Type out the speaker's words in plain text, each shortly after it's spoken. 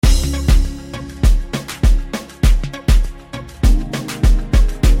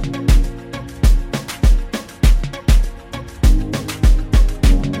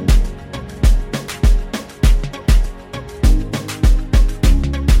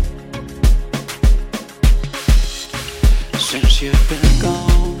since you've been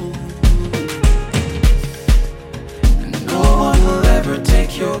gone. And no one will ever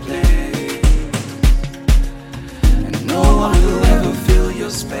take your place, and no one will ever fill your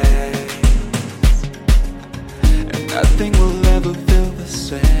space, and nothing will ever feel the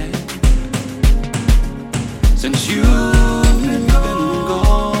same since you've been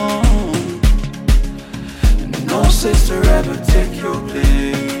gone. And no sister ever take your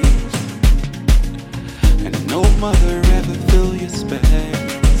place, and no mother ever fill your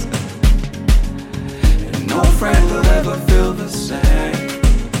space, and no friend will ever feel the same.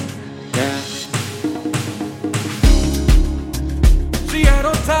 Yeah. See, I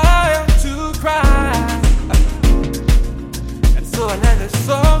don't tire to cry, and so I let the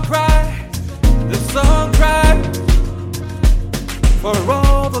song cry, the song cry, for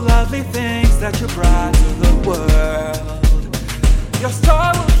all the lovely things that you brought to the world. Your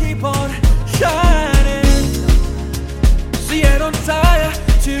star will keep on shining. See, I don't tire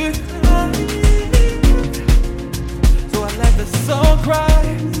to cry, so I let the song cry,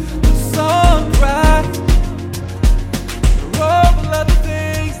 the song cry, for all the lovely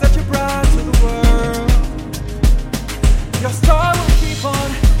things that you brought to the world. Your star will keep on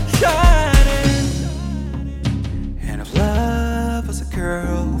shining. And if love was a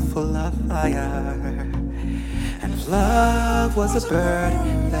girl full of fire, and if love was a bird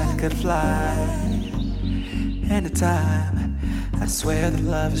that could fly, anytime, I swear that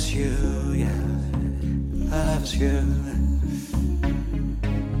love is you, yeah, love is you.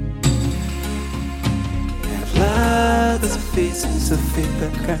 And if love is a feast to feed the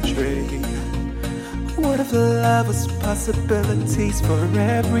country, what if love was possibilities for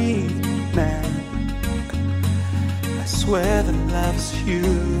every man? I swear that love is you.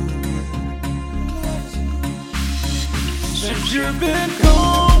 Since you've been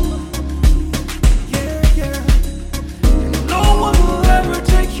gone, yeah, yeah, and no one will ever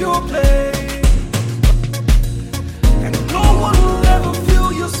take your place, and no one will ever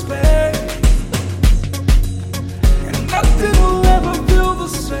fill your space, and nothing will ever feel the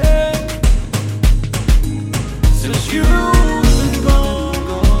same since you've been gone.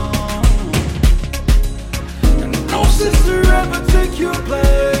 And no sister ever take your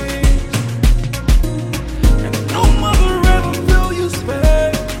place, and no mother ever fill your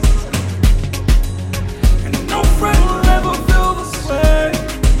space, and no friend will ever feel the same.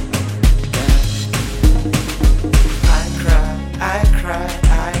 I cry, I cry,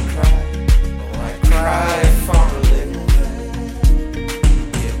 I cry, oh I cry for a living man,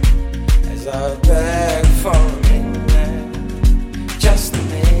 yeah, as I beg for a living man, just a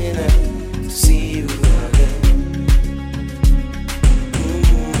minute to see you again.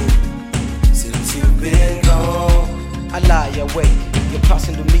 Since you've been gone, I lie awake, your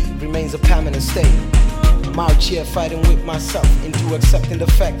passing to me remains a permanent state. I'm out here fighting with myself into accepting the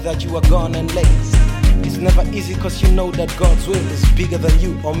fact that you are gone and late. It's never easy cause you know that God's will is bigger than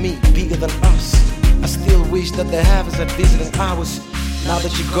you or me, bigger than us. I still wish that the heavens had visiting hours. Now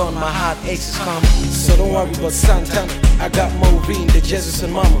that you're gone, my heart aches is calm. So don't worry about Santana, I got Maureen, the Jesus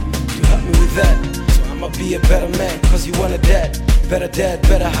and Mama to help me with that. So I'ma be a better man cause you want a dad,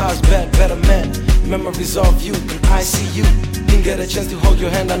 better house, better man. Memories of you and I see you. Didn't get a chance to hold your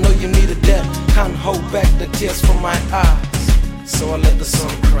hand, I know you needed that. Can't hold back the tears from my eyes, so I let the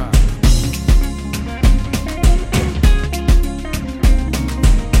sun cry.